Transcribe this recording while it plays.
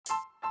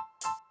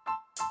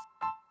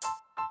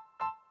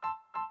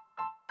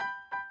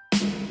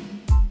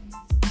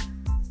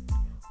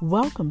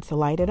Welcome to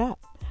Light It Up,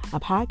 a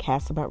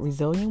podcast about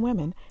resilient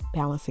women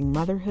balancing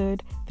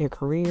motherhood, their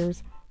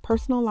careers,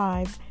 personal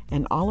lives,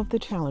 and all of the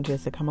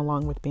challenges that come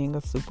along with being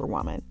a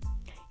superwoman.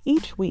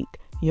 Each week,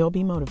 you'll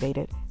be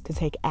motivated to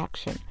take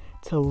action,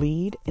 to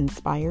lead,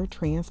 inspire,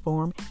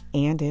 transform,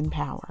 and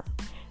empower.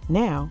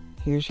 Now,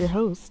 here's your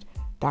host,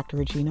 Dr.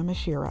 Regina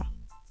Mashira.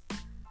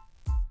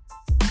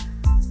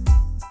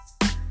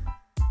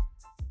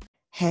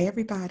 Hey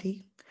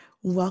everybody,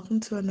 welcome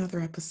to another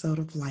episode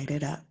of Light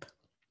It Up.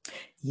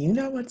 You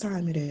know what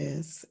time it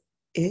is.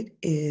 It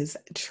is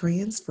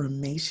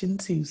Transformation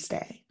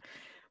Tuesday.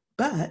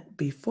 But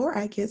before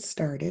I get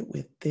started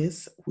with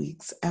this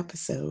week's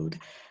episode,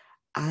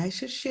 I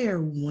should share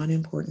one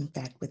important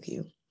fact with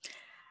you.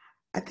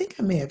 I think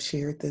I may have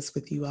shared this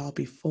with you all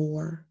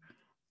before,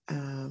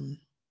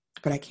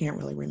 but I can't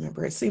really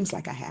remember. It seems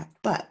like I have.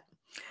 But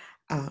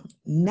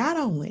not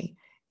only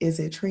is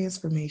it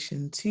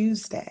Transformation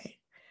Tuesday,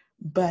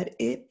 but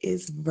it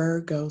is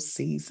Virgo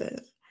season.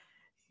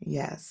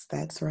 Yes,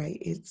 that's right.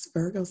 It's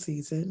Virgo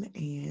season,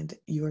 and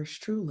yours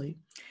truly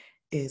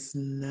is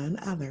none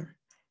other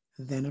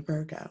than a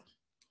Virgo.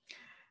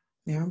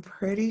 Now, I'm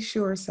pretty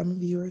sure some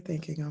of you are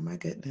thinking, oh my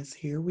goodness,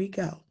 here we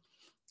go.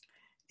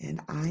 And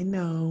I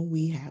know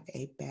we have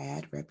a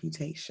bad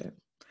reputation,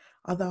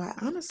 although I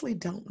honestly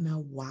don't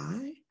know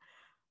why.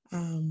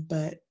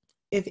 But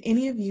if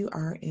any of you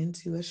are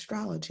into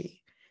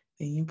astrology,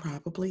 then you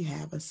probably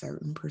have a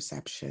certain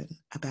perception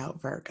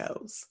about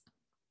Virgos.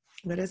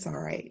 But it's all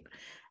right.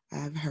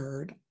 I've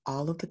heard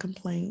all of the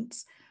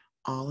complaints,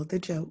 all of the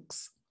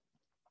jokes,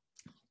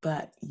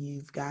 but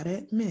you've got to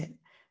admit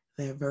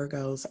that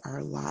Virgos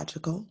are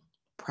logical,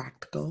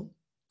 practical,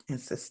 and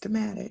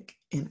systematic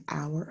in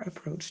our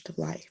approach to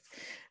life.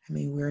 I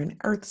mean, we're an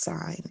earth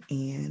sign,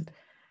 and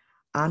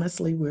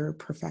honestly, we're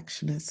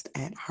perfectionists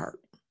at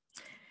heart.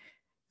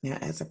 Now,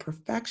 as a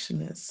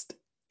perfectionist,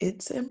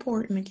 it's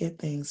important to get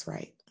things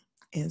right.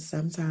 And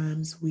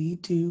sometimes we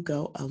do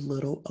go a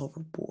little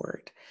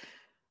overboard.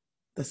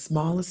 The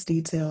smallest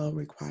detail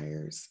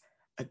requires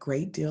a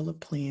great deal of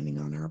planning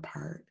on our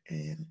part.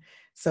 And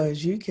so,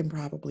 as you can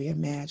probably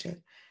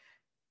imagine,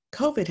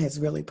 COVID has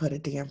really put a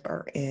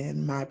damper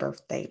in my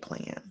birthday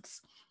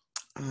plans.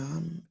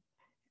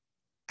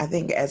 I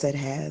think as it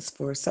has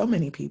for so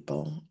many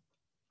people,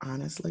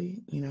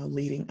 honestly,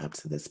 leading up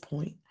to this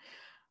point,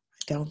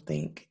 I don't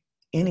think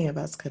any of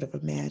us could have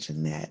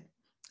imagined that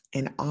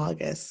in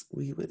August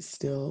we would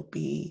still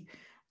be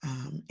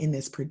in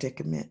this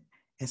predicament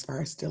as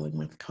far as dealing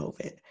with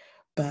COVID.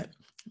 But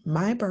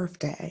my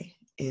birthday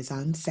is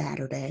on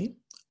Saturday,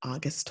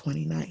 August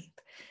 29th.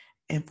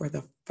 And for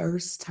the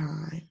first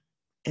time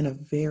in a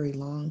very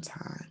long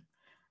time,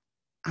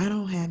 I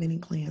don't have any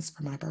plans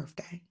for my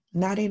birthday.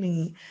 Not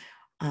any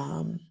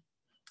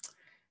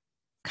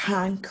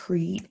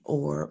concrete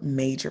or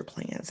major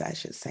plans, I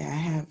should say. I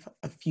have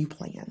a few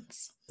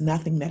plans.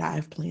 Nothing that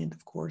I've planned,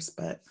 of course,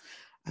 but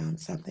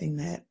something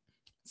that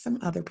some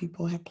other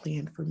people have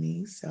planned for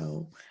me.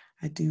 So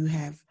I do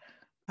have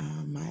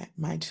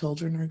my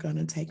children are going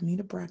to take me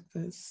to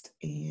breakfast,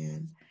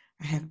 and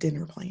I have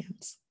dinner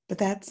plans. But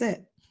that's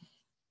it.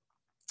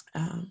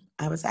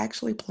 I was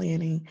actually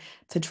planning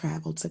to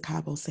travel to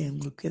Cabo San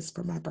Lucas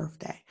for my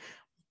birthday.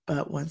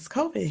 But once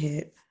COVID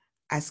hit,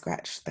 I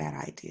scratched that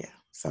idea.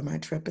 So my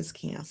trip is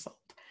canceled.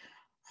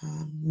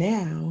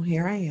 Now,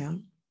 here I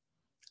am,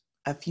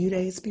 a few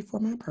days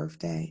before my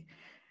birthday,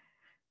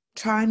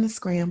 trying to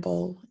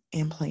scramble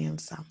and plan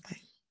something.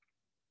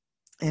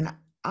 And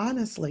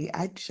honestly,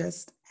 I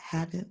just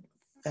haven't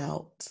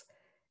felt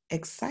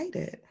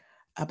excited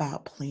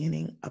about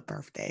planning a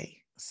birthday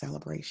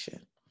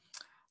celebration.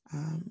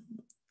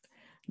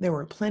 There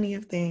were plenty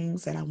of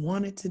things that I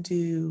wanted to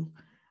do,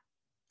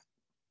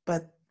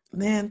 but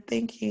then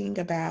thinking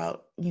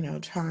about,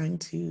 trying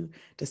to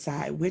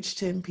decide which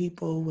 10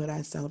 people would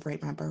I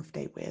celebrate my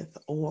birthday with,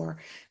 or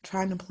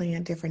trying to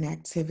plan different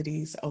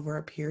activities over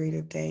a period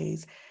of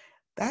days,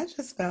 that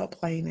just felt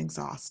plain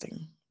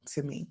exhausting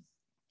to me.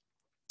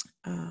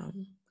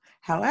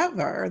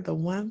 However, the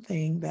one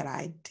thing that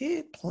I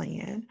did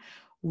plan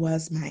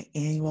was my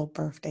annual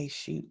birthday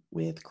shoot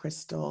with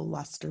Crystal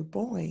Luster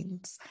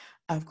Boynes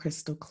of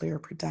Crystal Clear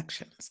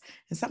Productions.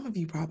 And some of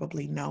you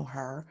probably know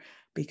her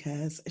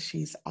because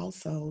she's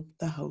also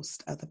the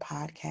host of the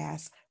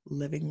podcast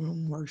Living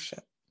Room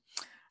Worship.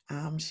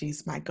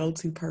 She's my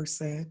go-to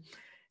person.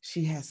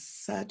 She has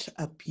such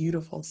a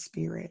beautiful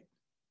spirit.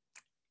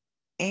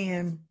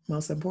 And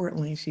most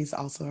importantly, she's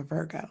also a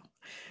Virgo.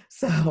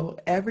 So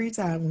every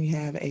time we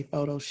have a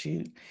photo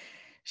shoot,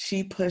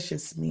 she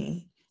pushes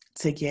me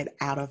to get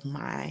out of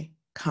my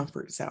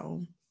comfort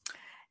zone.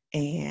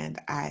 And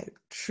I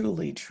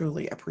truly,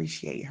 truly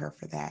appreciate her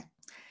for that.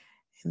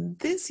 And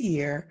this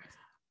year,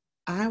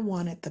 I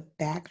wanted the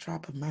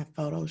backdrop of my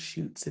photo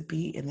shoot to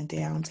be in the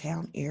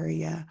downtown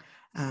area,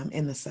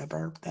 in the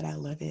suburb that I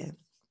live in.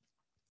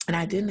 And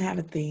I didn't have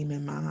a theme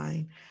in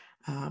mind,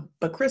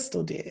 but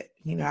Crystal did.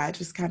 I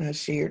just kind of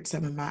shared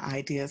some of my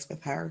ideas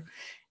with her.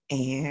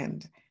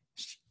 And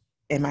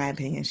in my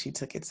opinion, she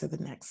took it to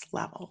the next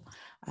level.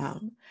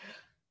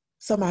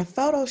 So my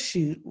photo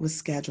shoot was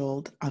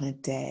scheduled on a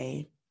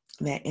day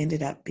that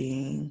ended up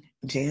being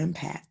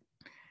jam-packed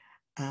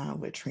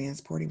with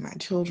transporting my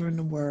children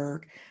to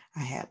work.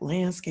 I had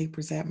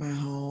landscapers at my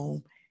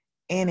home,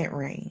 and it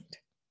rained.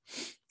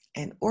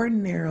 And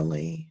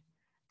ordinarily,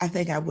 I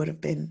think I would have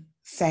been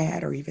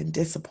sad or even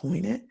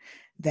disappointed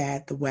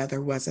that the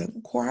weather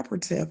wasn't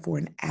cooperative for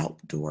an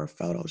outdoor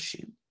photo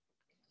shoot.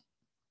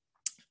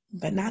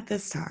 But not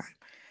this time.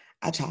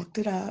 I chalked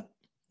it up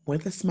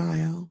with a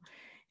smile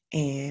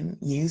and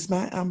used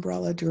my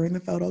umbrella during the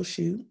photo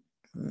shoot.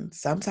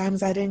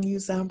 Sometimes I didn't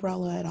use the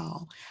umbrella at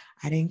all.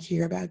 I didn't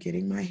care about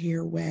getting my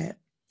hair wet.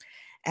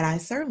 And I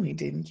certainly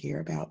didn't care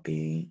about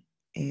being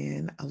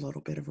in a little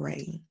bit of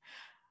rain.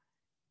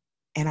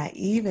 And I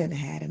even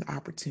had an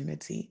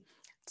opportunity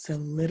to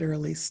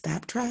literally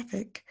stop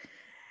traffic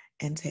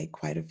and take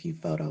quite a few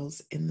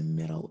photos in the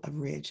middle of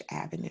Ridge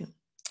Avenue.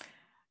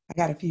 I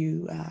got a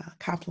few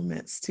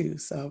compliments too.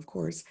 So, of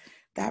course,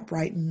 that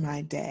brightened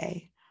my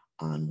day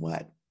on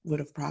what would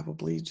have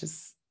probably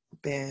just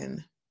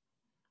been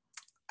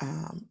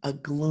a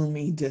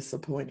gloomy,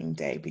 disappointing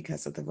day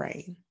because of the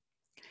rain.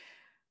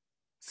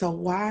 So,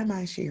 why am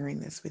I sharing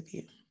this with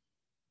you?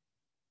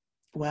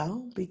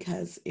 Well,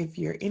 because if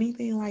you're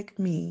anything like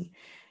me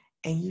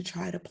and you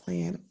try to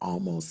plan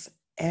almost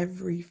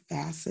every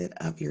facet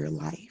of your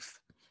life,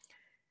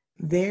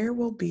 there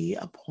will be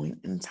a point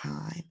in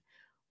time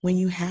when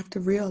you have to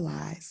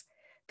realize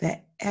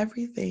that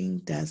everything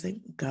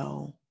doesn't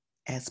go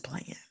as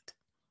planned.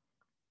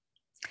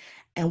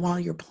 And while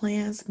your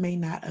plans may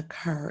not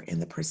occur in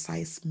the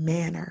precise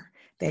manner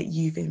that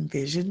you've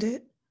envisioned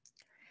it,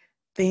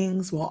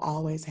 things will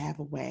always have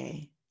a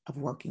way of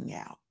working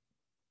out.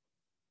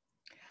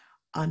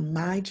 On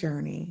my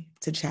journey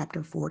to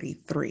chapter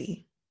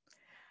 43,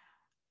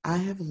 I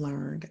have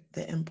learned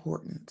the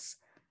importance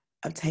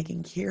of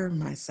taking care of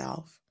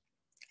myself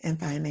and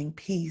finding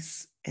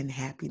peace and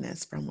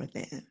happiness from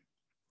within.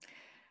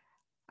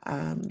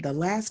 The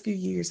last few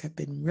years have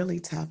been really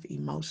tough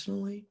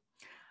emotionally,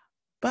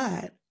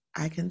 but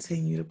I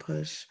continue to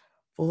push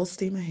full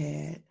steam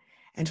ahead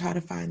and try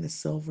to find the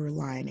silver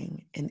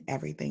lining in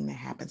everything that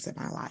happens in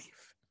my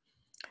life.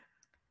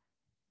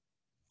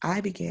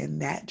 I began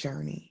that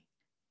journey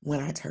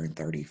when I turned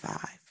 35.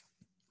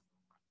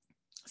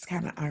 It's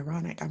kind of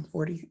ironic. I'm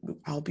 40,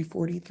 I'll be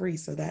 43,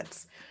 so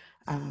that's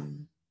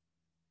an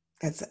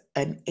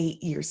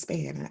 8-year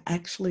span. And it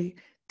actually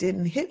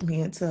didn't hit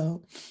me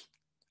until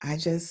I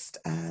just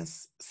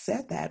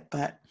said that.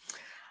 But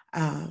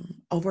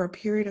over a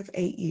period of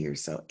 8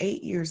 years, so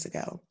 8 years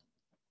ago,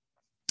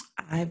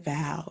 I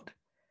vowed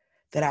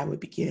that I would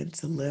begin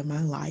to live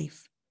my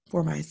life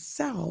for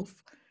myself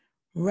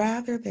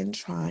rather than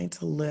trying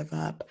to live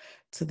up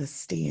to the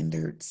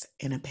standards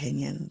and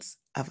opinions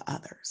of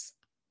others.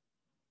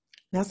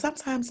 Now,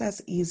 sometimes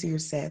that's easier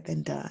said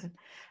than done.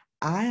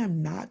 I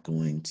am not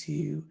going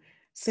to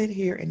sit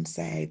here and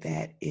say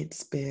that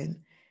it's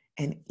been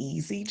an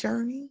easy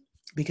journey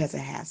because it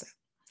hasn't.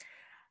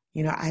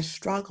 You know, I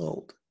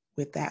struggled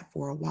with that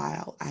for a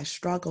while. I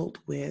struggled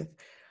with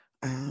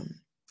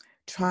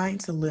trying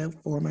to live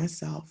for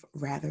myself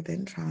rather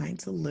than trying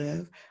to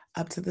live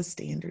up to the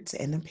standards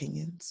and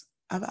opinions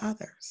of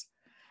others.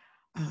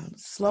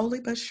 Slowly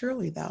but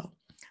surely, though,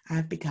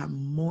 I've become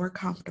more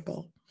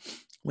comfortable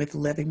with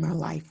living my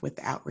life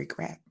without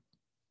regret.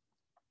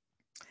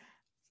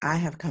 I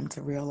have come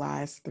to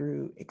realize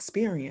through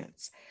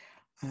experience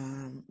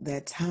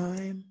that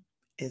time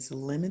is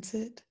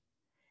limited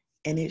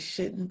and it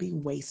shouldn't be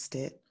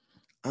wasted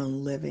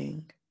on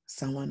living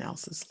someone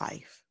else's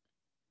life.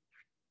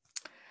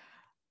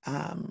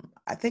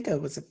 I think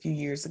it was a few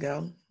years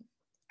ago,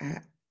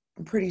 I'm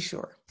pretty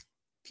sure,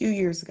 a few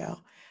years ago,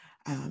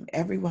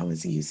 everyone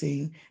was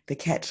using the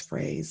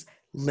catchphrase,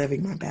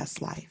 living my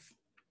best life.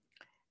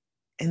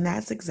 And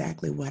that's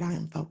exactly what I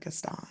am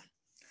focused on.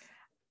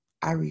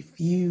 I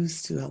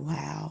refuse to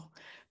allow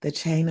the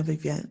chain of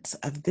events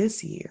of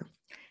this year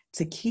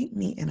to keep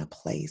me in a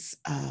place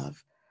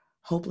of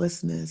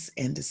hopelessness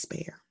and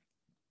despair.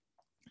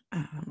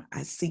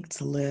 I seek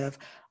to live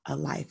a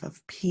life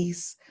of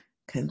peace,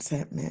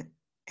 contentment,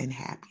 and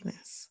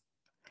happiness.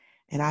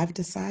 And I've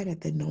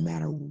decided that no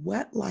matter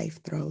what life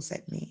throws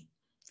at me,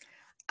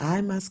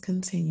 I must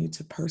continue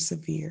to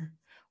persevere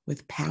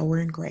with power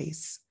and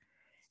grace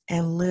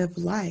and live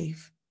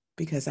life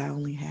because I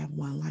only have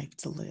one life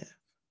to live.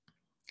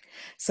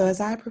 So as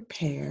I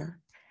prepare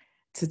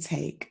to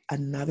take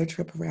another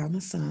trip around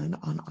the sun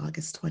on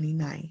August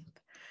 29th,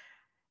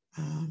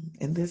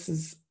 and this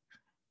is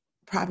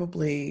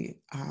probably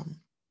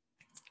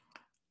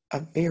a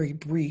very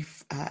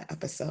brief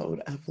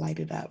episode of Light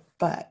It Up,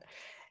 but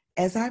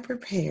as I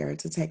prepare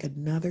to take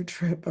another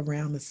trip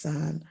around the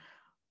sun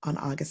on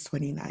August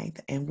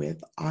 29th, and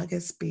with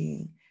August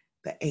being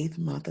the 8th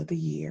month of the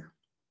year,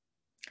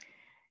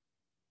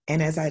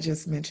 and as I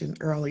just mentioned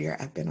earlier,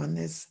 I've been on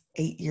this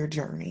 8-year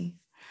journey.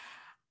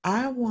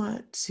 I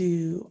want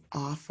to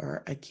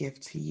offer a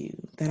gift to you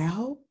that I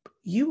hope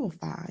you will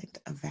find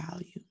of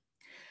value.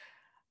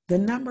 The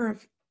number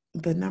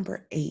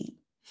 8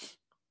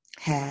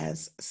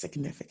 has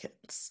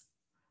significance.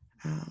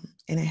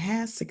 And it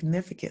has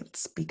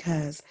significance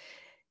because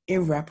it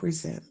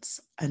represents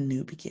a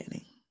new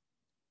beginning.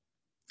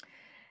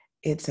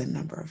 It's a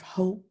number of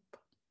hope,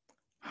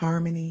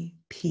 harmony,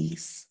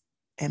 peace,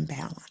 and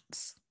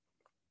balance.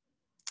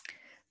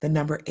 The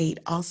number 8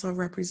 also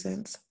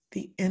represents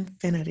the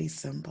infinity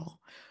symbol,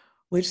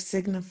 which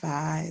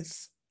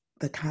signifies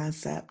the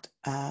concept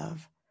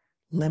of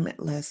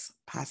limitless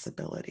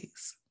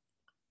possibilities.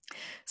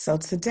 So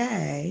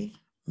today,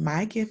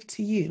 my gift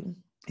to you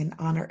in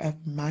honor of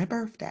my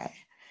birthday,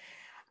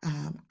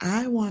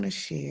 I want to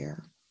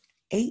share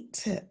 8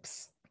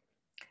 tips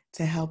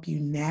to help you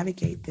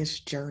navigate this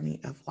journey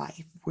of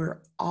life.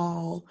 We're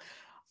all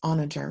on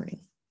a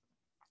journey.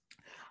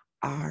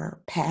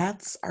 Our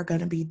paths are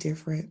going to be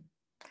different,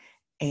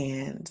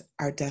 and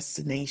our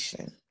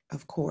destination,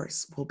 of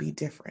course, will be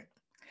different.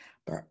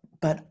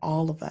 But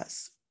all of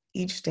us,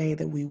 each day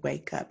that we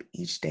wake up,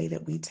 each day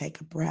that we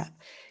take a breath,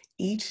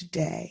 each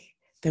day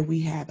that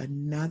we have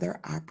another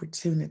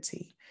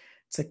opportunity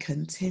to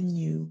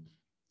continue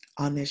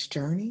on this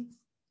journey,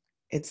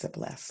 it's a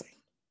blessing.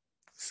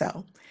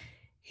 So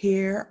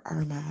here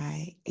are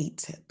my 8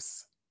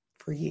 tips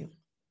for you,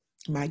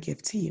 my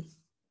gift to you.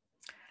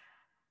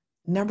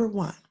 Number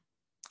 1,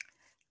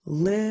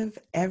 live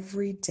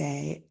every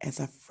day as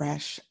a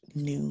fresh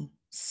new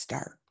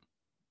start.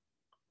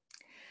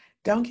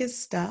 Don't get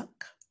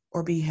stuck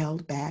or be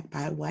held back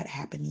by what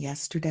happened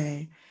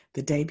yesterday,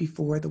 the day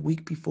before, the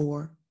week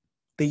before,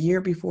 the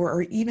year before,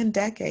 or even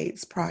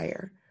decades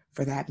prior,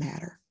 for that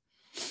matter.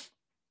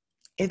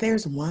 If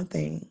there's one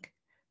thing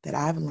that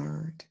I've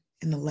learned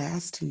in the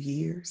last 2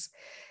 years,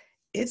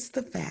 it's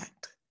the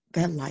fact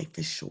that life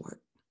is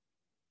short.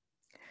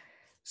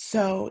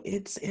 So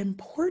it's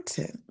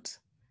important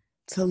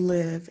to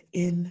live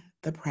in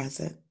the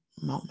present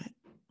moment.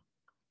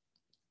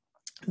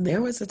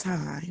 There was a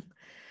time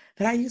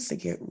that I used to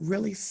get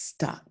really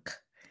stuck,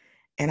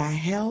 and I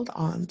held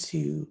on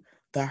to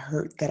the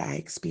hurt that I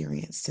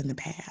experienced in the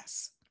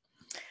past.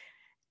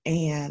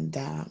 And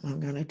I'm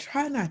going to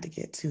try not to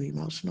get too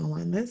emotional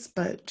on this,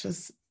 but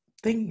just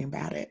thinking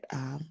about it,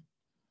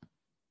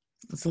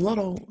 it's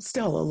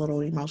still a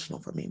little emotional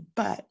for me.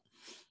 But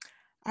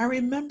I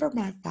remember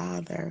my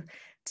father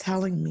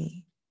telling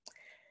me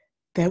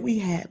that we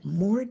had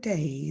more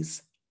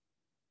days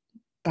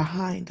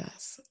behind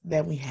us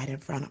than we had in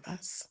front of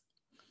us,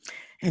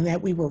 and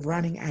that we were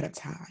running out of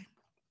time.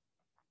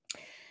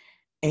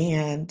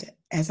 And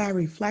as I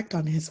reflect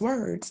on his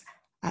words,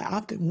 I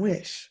often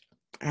wish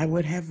I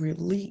would have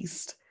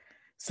released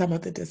some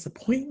of the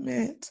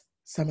disappointment,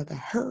 some of the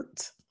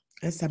hurt,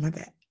 and some of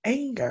the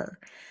anger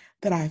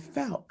that I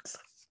felt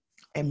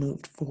and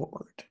moved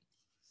forward.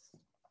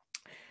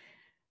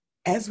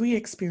 As we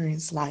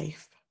experience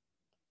life,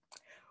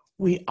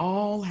 we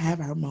all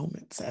have our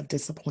moments of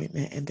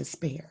disappointment and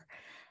despair,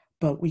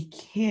 but we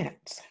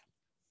can't,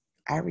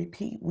 I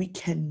repeat, we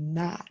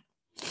cannot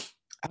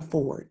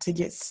afford to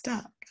get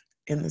stuck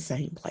in the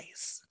same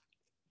place.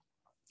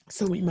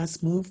 So we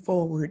must move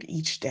forward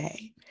each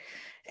day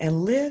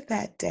and live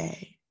that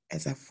day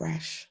as a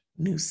fresh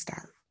new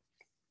start.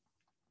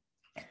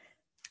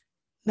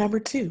 Number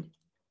 2,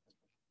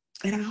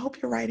 and I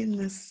hope you're writing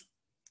this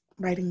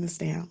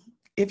down.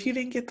 If you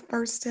didn't get the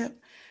first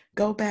tip,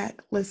 go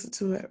back, listen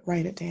to it,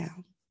 write it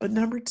down. But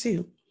number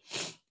 2,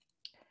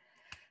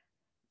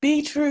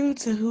 be true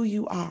to who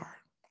you are.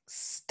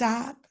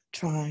 Stop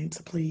trying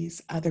to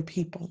please other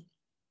people,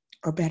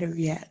 or better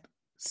yet,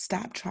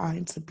 stop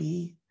trying to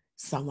be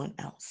someone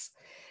else.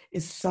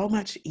 It's so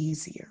much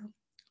easier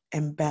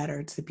and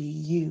better to be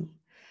you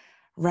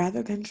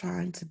rather than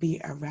trying to be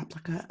a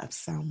replica of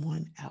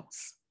someone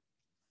else.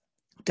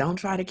 Don't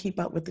try to keep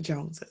up with the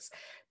Joneses.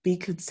 Be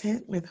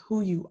content with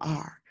who you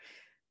are.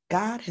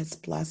 God has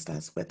blessed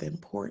us with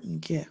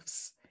important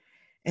gifts,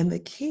 and the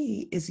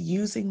key is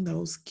using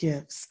those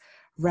gifts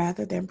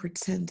rather than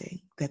pretending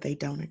that they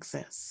don't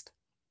exist.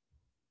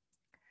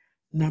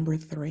 Number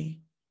 3,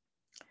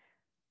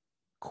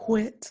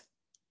 quit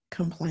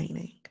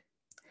complaining.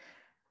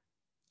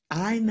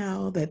 I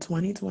know that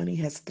 2020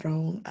 has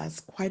thrown us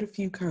quite a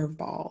few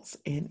curveballs,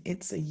 and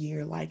it's a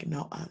year like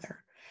no other.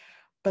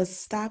 But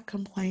stop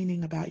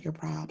complaining about your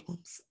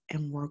problems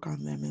and work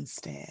on them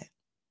instead.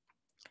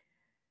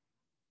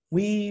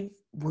 We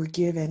were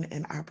given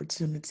an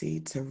opportunity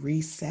to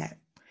reset,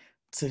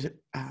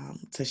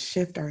 to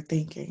shift our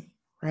thinking,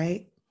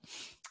 right?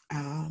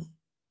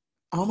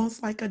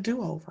 Almost like a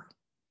do-over.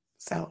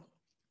 So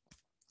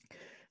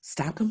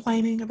stop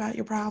complaining about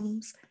your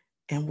problems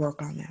and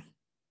work on them.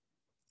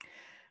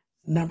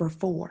 Number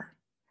 4,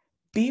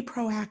 be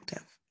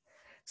proactive.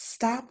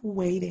 Stop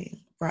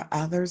waiting for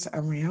others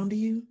around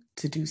you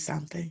to do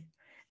something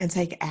and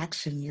take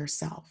action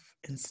yourself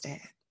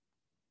instead.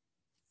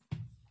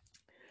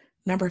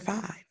 Number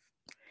 5,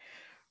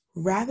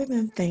 rather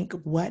than think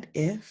what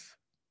if,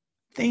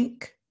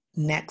 think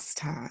next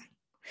time.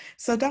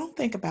 So don't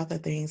think about the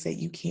things that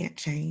you can't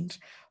change.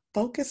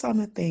 Focus on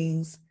the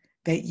things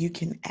that you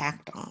can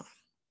act on,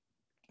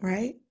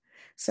 right?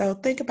 So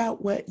think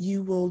about what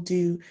you will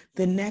do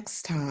the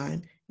next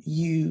time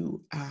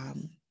you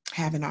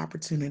have an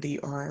opportunity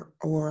or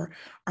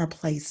are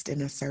placed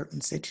in a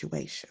certain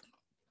situation.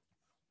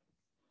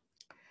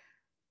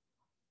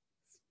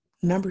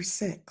 Number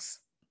 6,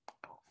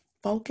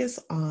 focus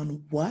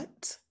on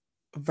what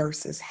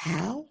versus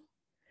how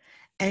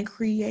and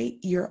create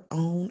your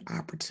own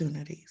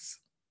opportunities.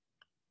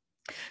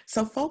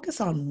 So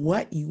focus on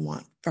what you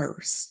want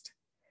first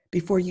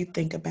before you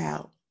think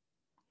about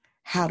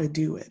how to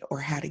do it or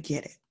how to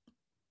get it,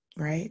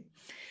 right?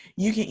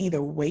 You can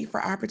either wait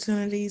for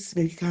opportunities to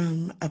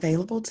become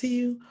available to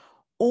you,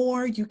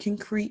 or you can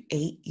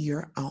create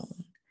your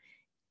own.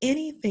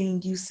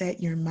 Anything you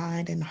set your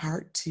mind and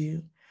heart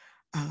to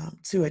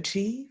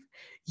achieve,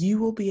 you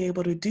will be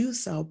able to do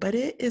so, but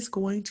it is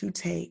going to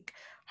take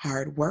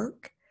hard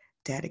work,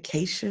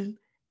 dedication,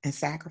 and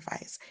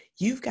sacrifice.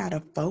 You've got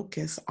to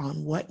focus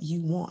on what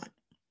you want.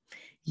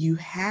 You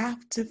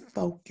have to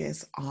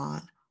focus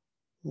on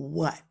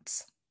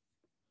what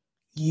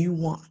you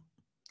want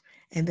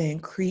and then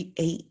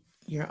create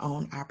your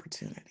own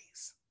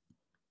opportunities.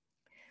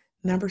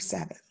 Number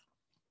 7,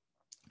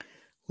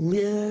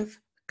 live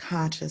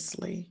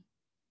consciously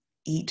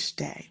each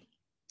day.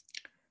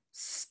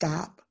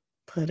 Stop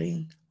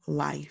putting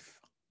life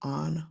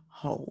on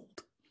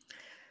hold.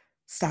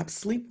 Stop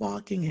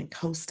sleepwalking and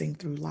coasting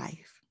through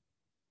life.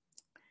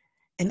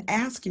 And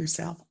ask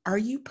yourself, are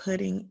you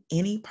putting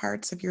any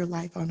parts of your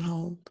life on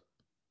hold?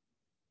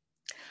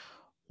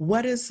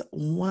 What is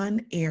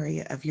one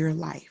area of your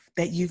life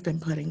that you've been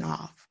putting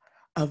off,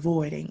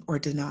 avoiding, or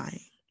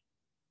denying?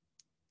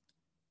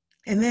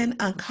 And then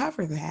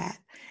uncover that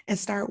and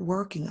start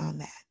working on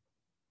that.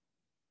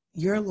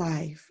 Your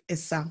life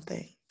is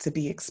something to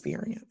be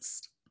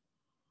experienced.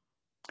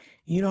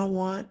 You don't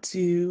want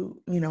to,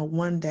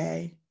 one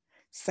day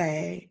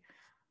say,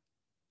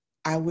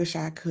 I wish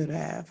I could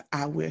have,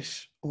 I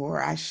wish, or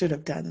I should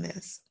have done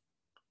this.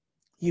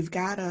 You've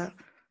got to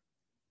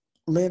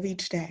live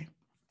each day.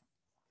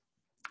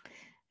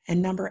 And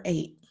number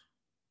 8,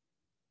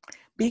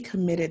 be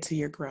committed to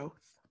your growth.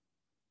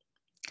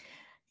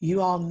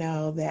 You all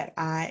know that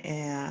I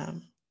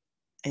am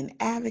an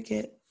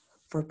advocate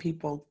for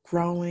people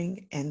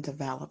growing and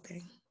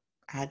developing.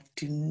 I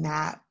do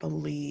not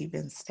believe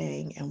in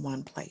staying in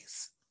one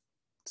place.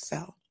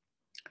 So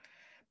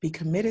be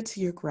committed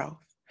to your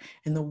growth.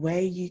 And the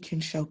way you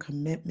can show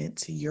commitment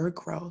to your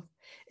growth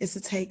is to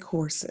take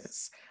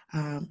courses,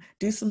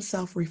 do some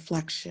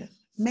self-reflection,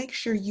 make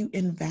sure you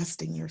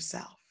invest in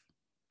yourself.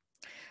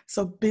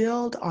 So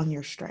build on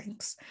your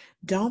strengths.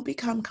 Don't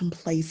become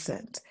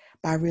complacent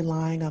by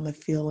relying on the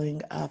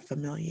feeling of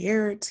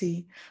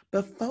familiarity,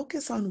 but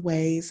focus on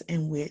ways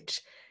in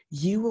which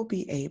you will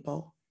be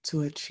able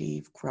to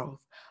achieve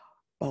growth,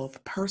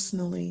 both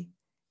personally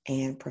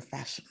and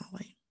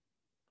professionally.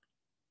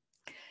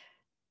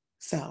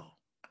 So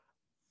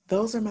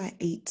those are my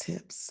 8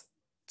 tips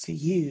to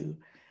you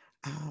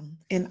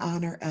in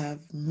honor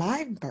of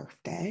my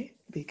birthday,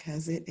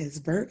 because it is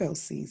Virgo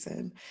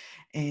season.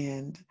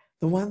 And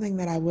the one thing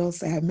that I will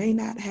say, I may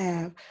not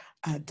have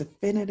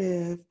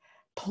definitive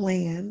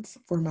plans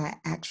for my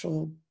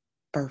actual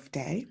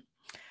birthday,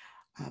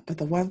 but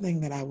the one thing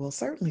that I will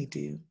certainly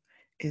do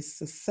is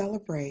to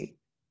celebrate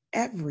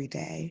every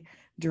day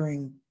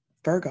during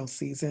Virgo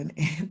season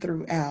and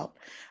throughout.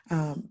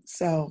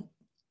 So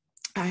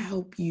I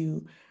hope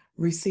you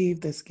receive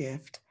this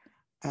gift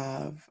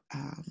of,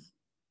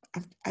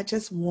 I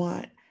just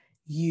want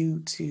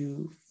you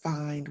to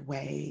find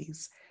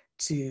ways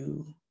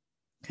to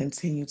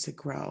continue to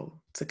grow,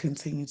 to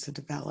continue to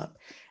develop,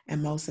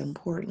 and most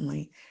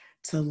importantly,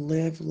 to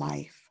live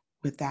life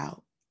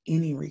without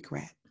any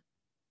regret.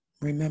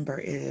 Remember,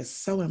 it is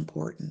so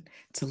important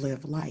to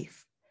live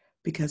life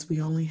because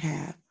we only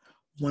have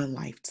one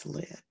life to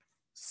live.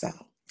 So,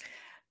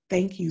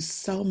 thank you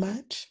so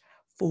much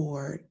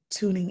for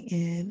tuning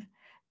in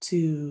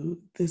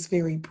to this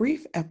very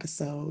brief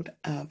episode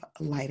of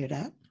Light It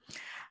Up.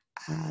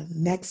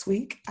 Next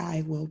week,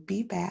 I will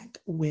be back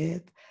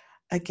with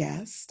a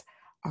guest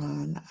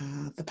on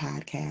the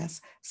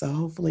podcast. So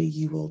hopefully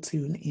you will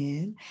tune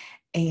in.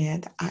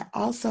 And I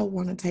also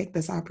want to take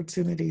this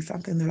opportunity,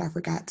 something that I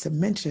forgot to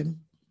mention,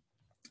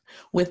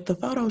 with the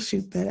photo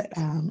shoot that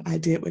I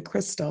did with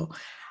Crystal.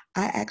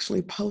 I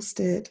actually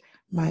posted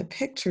my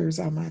pictures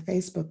on my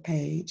Facebook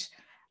page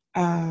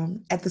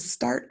at the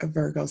start of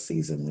Virgo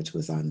season, which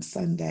was on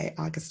Sunday,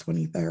 August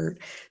 23rd.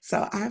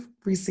 So I've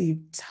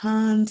received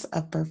tons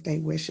of birthday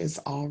wishes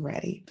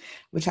already,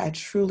 which I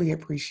truly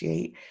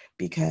appreciate,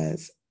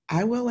 because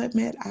I will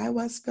admit I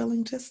was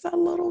feeling just a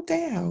little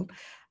down,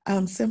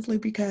 simply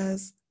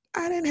because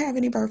I didn't have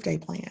any birthday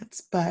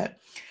plans. But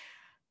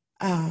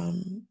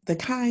the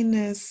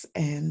kindness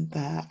and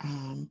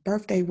the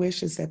birthday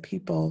wishes that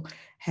people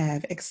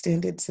have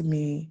extended to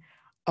me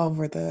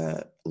over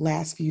the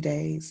last few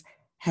days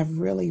have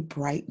really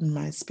brightened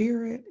my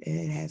spirit.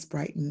 It has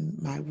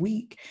brightened my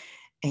week,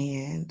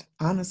 and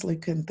honestly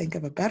couldn't think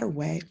of a better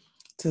way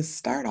to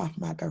start off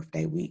my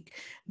birthday week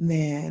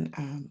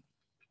than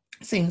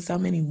seeing so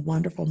many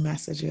wonderful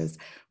messages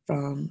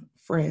from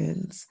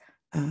friends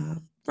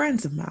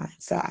of mine.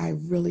 So I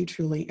really,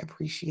 truly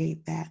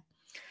appreciate that.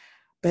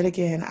 But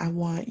again, I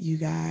want you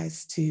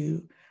guys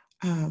to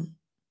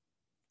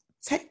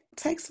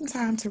take some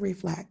time to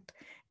reflect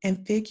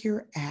and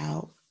figure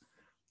out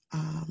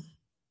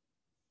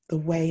the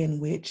way in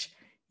which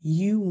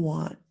you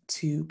want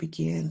to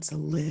begin to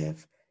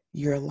live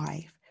your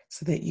life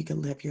so that you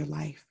can live your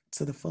life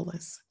to the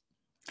fullest.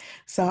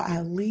 So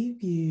I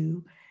leave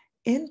you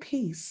in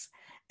peace.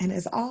 And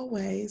as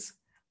always,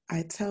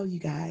 I tell you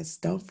guys,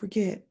 don't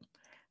forget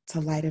to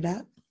light it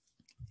up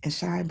and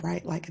shine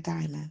bright like a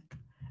diamond.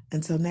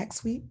 Until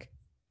next week,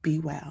 be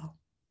well.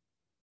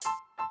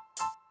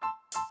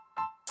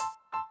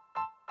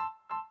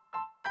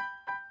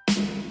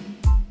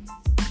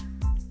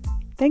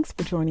 Thanks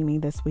for joining me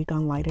this week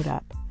on Light It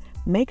Up.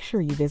 Make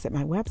sure you visit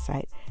my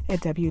website at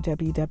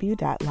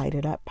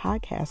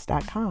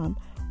www.lightituppodcast.com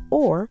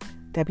or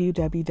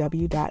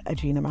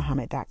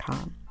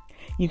www.ajinamuhammad.com.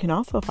 You can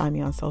also find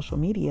me on social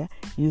media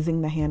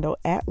using the handle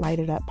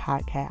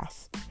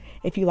 @LightItUpPodcast.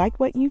 If you like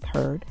what you've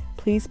heard,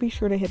 please be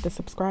sure to hit the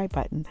subscribe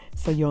button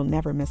so you'll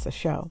never miss a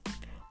show.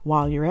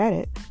 While you're at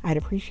it, I'd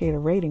appreciate a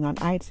rating on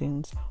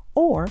iTunes,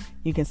 or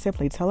you can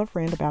simply tell a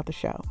friend about the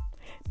show.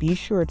 Be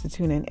sure to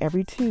tune in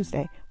every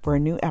Tuesday for a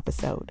new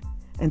episode.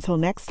 Until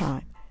next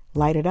time,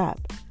 light it up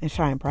and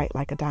shine bright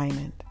like a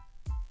diamond.